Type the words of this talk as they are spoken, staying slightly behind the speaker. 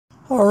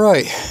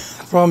Alright,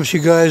 I promise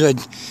you guys I'd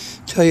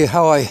tell you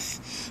how I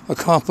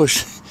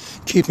accomplish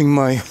keeping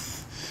my,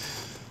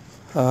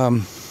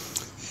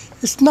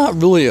 it's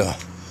not really a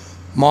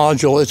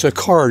module, it's a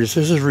card. This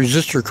is a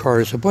resistor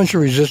card. It's a bunch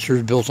of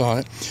resistors built on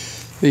it.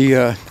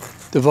 The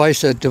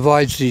device that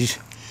divides the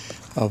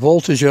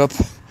voltage up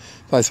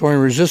by throwing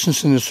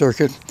resistance in the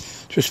circuit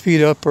to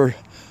speed up or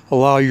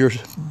allow your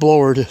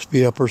blower to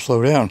speed up or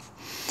slow down.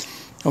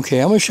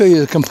 Okay, I'm going to show you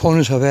the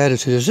components I've added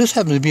to this. This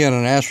happens to be on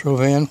an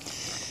AstroVan.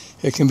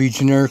 It can be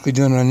generically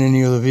done on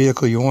any other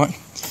vehicle you want.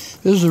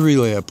 This is the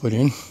relay I put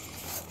in.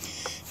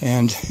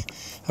 And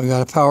I've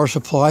got a power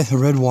supply, the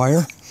red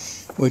wire,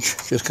 which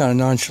just kind of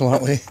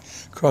nonchalantly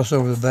cross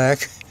over the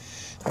back.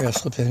 I got to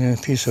slip that in a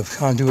piece of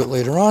conduit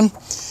later on.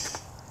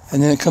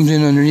 And then it comes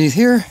in underneath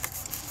here,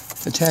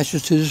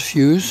 attaches to this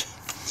fuse,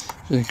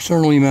 the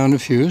externally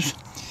mounted fuse.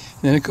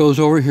 And then it goes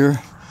over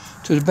here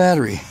to the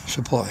battery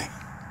supply.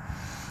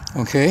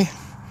 Okay,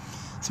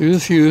 through the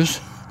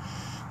fuse,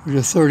 there's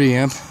a 30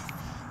 amp.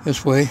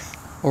 This way,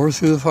 over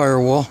through the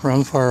firewall,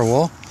 around the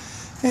firewall,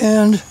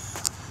 and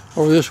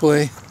over this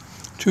way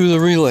to the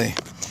relay.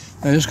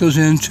 Now this goes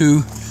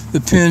into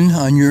the pin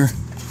on your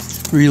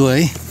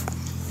relay.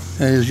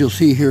 As you'll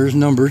see here is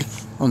numbered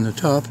on the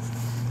top.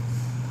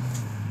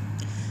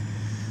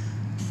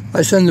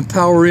 I send the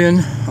power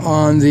in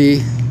on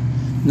the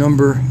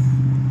number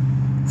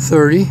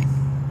 30. I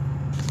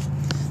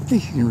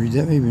think you can read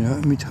that, maybe not.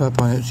 Let me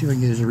tap on it, see if I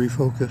can get it to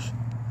refocus.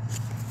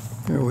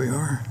 There we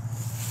are.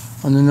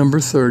 On the number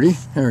 30,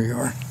 there you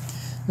are,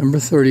 number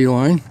 30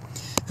 line,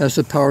 that's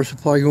the power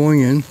supply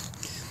going in.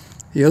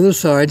 The other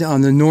side,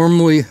 on the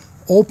normally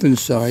open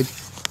side,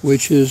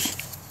 which is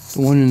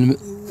the one in the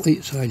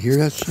late side here,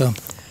 that's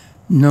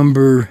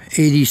number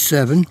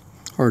 87,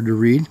 hard to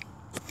read.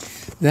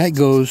 That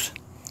goes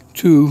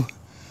to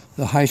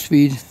the high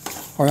speed,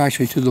 or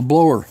actually to the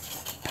blower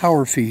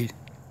power feed,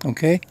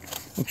 okay?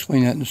 I'll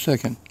explain that in a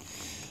second.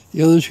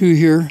 The other two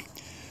here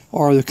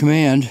are the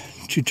command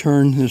to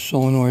turn this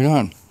solenoid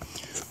on.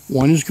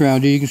 One is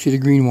grounded, you can see the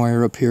green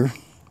wire up here.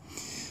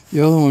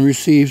 The other one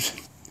receives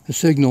a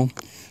signal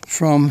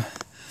from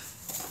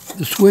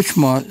the switch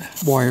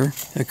wire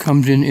that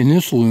comes in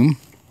this loom.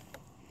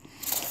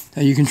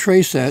 Now you can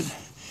trace that.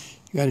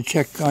 You got to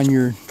check on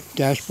your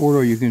dashboard,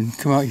 or you can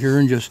come out here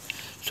and just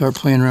start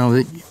playing around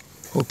with it.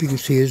 Hope you can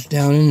see it's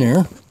down in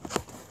there.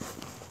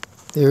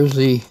 There's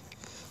the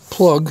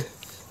plug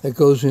that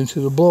goes into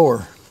the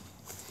blower.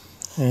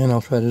 And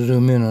I'll try to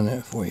zoom in on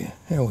that for you.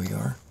 There we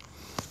are.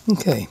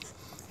 Okay.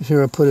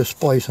 Here I put a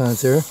splice on it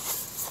there.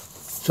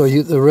 So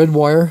the red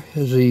wire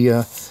is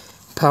the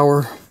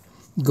power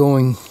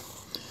going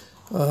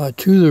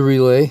to the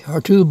relay,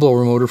 or to the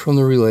blower motor from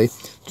the relay,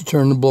 to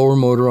turn the blower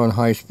motor on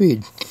high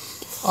speed.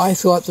 I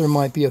thought there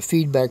might be a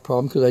feedback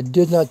problem because I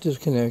did not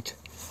disconnect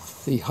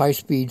the high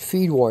speed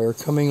feed wire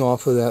coming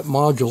off of that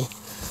module,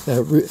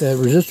 that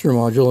resistor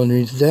module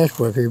underneath the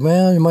dashboard. I figured,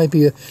 well, there might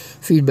be a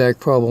feedback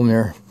problem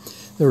there.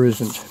 There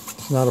isn't.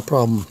 It's not a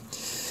problem.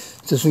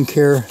 It doesn't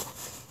care.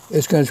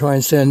 It's going to try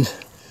and send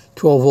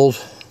 12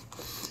 volts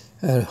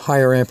at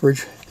higher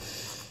amperage,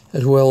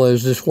 as well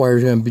as this wire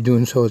is going to be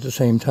doing so at the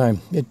same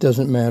time. It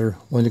doesn't matter.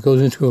 When it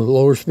goes into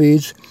lower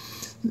speeds,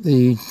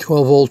 the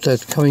 12 volts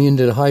that's coming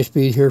into the high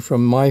speed here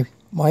from my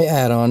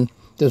add-on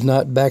does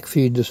not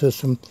backfeed the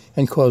system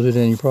and cause it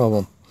any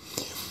problem.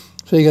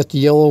 So you got the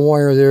yellow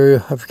wire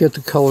there. I forget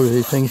the color of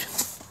these things.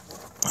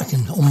 I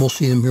can almost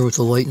see them here with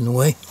the light in the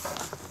way.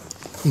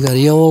 You got a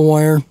yellow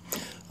wire,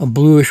 a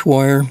bluish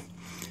wire.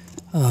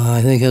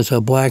 I think that's a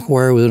black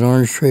wire with an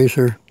orange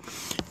tracer,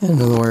 and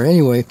another wire.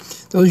 Anyway,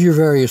 those are your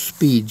various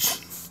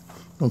speeds,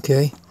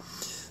 okay?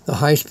 The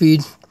high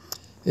speed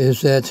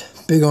is that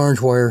big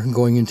orange wire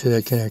going into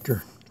that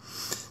connector.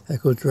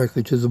 That goes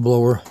directly to the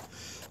blower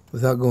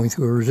without going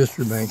through a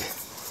resistor bank.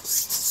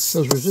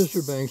 Those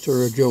resistor banks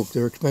are a joke.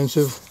 They're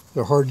expensive.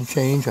 They're hard to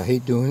change. I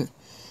hate doing it.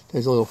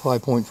 There's a little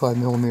 5.5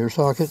 millimeter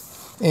socket,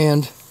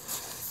 and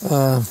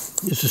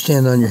it's a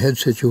stand on your head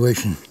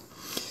situation.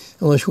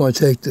 Unless you want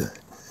to take the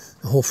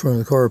whole front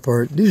of the car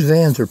apart. These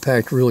vans are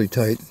packed really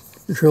tight.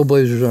 The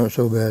Trailblazers aren't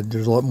so bad.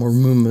 There's a lot more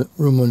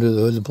room under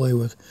the hood to play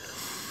with.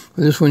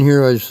 But this one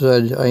here, I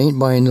decided I ain't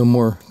buying no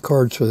more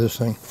cards for this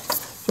thing.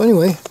 So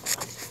anyway,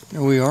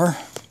 there we are.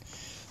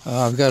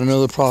 I've got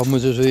another problem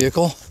with this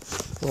vehicle.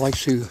 It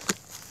likes to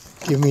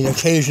give me an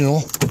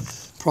occasional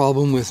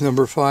problem with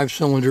number 5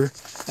 cylinder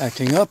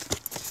acting up,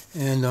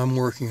 and I'm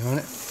working on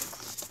it.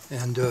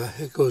 And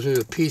it goes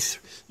into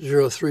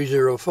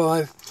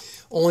P0305.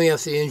 Only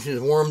if the engine is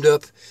warmed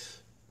up,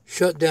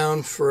 shut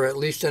down for at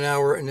least an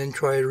hour, and then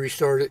try to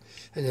restart it,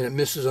 and then it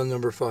misses on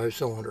number 5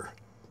 cylinder.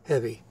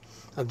 Heavy.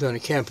 I've done a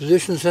cam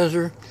position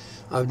sensor.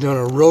 I've done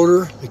a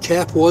rotor. The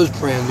cap was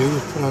brand new. It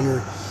was put on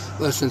there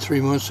less than 3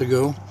 months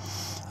ago.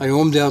 I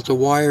ohmed out the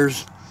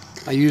wires.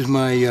 I used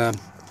my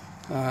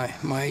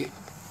my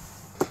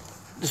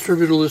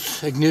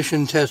distributorless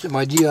ignition test,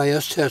 my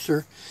DIS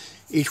tester.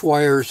 Each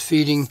wire is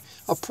feeding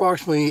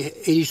approximately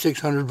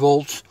 8600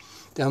 volts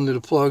down to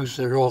the plugs.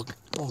 They're all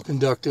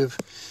conductive.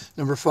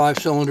 Number 5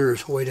 cylinder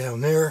is way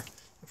down there.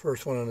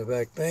 first one on the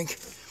back bank.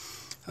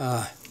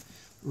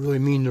 Really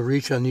mean to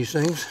reach on these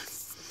things.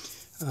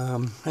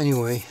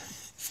 Anyway,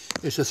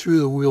 it's a through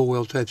the wheel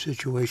well type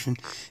situation.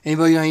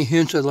 Anybody got any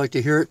hints? I'd like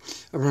to hear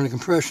it. I've run a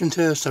compression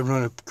test. I've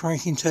run a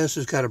cranking test.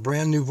 It's got a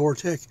brand new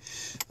Vortec.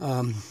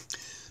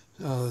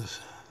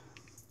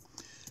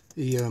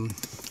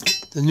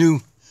 The new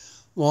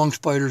long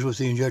spiders with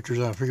the injectors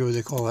on. I forget what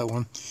they call that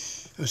one.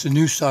 It's a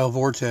new style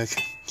Vortec.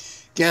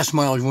 Gas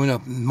mileage went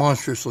up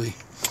monstrously.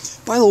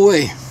 By the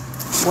way,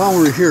 while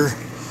we're here,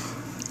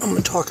 I'm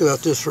going to talk about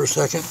this for a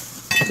second,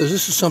 because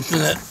this is something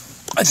that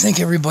I think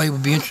everybody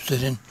would be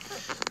interested in.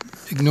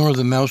 Ignore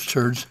the mouse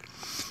turds.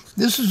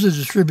 This is the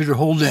distributor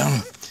hold down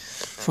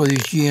for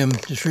these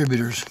GM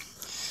distributors.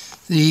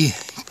 The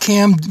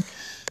cam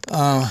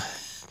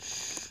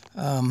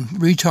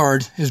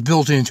retard is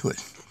built into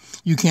it.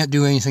 You can't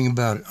do anything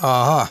about it.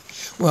 Aha.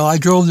 Well, I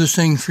drove this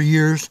thing for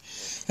years,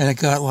 and it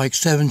got like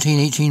 17,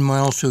 18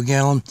 miles to a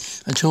gallon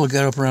until it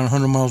got up around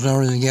 100 miles an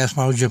hour, and the gas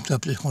mileage jumped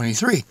up to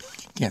 23.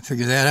 Can't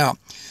figure that out.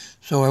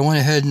 So I went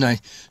ahead and I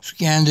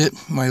scanned it,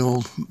 my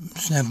little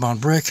snap-on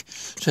brick,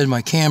 said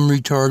my cam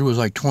retard was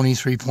like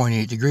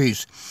 23.8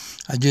 degrees.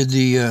 I did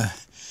the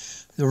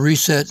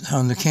reset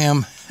on the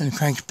cam and the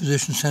crank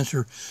position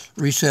sensor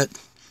reset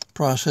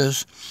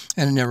process,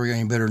 and it never got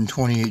any better than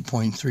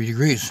 28.3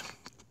 degrees.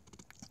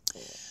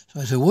 So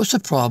I said, what's the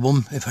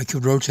problem if I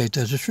could rotate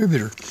that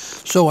distributor?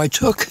 So I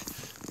took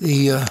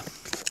the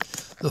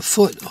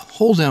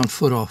hold-down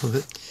foot off of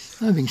it.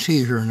 I don't know if you can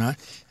see it here or not.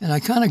 And I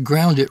kind of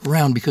ground it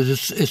round because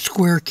it's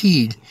square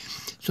keyed,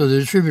 so the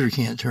distributor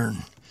can't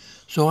turn.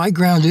 So I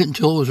ground it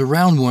until it was a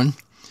round one,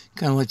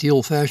 kind of like the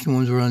old-fashioned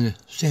ones were on the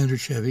standard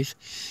Chevys.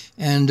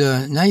 And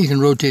now you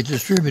can rotate the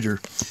distributor.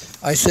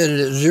 I set it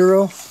at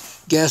 0.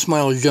 Gas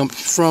mileage jumped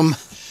from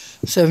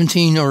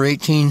 17 or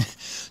 18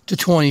 to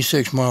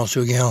 26 miles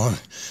to a gallon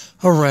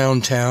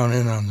around town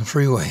and on the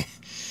freeway.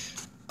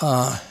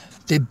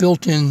 They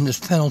built in this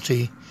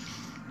penalty.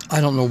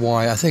 I don't know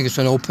why. I think it's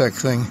an OPEC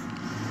thing.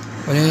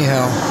 But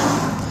anyhow,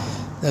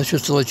 that's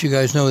just to let you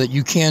guys know that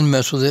you can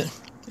mess with it.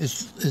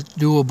 It's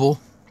doable.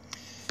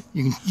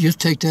 You can just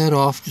take that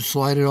off, just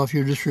slide it off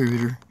your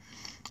distributor,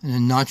 and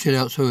then notch it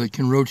out so it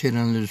can rotate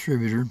on the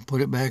distributor. Put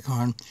it back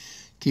on.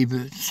 Keep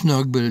it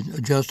snug but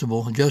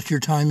adjustable. Adjust your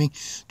timing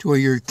to where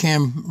your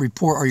cam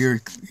report or your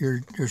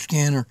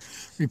scanner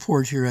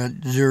reports you're at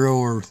 0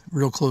 or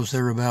real close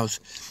thereabouts.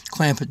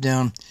 Clamp it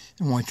down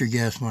and watch your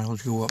gas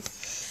mileage go up.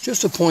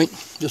 Just a point,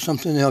 just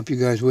something to help you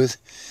guys with.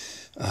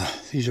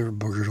 These are a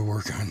booger to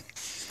work on.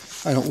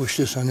 I don't wish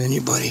this on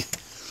anybody.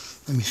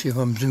 Let me see if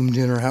I'm zoomed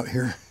in or out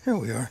here. Here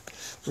we are.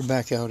 We're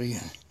back out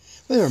again.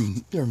 But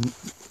they're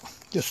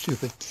just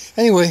stupid.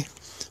 Anyway,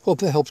 hope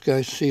that helps,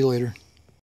 guys. See you later.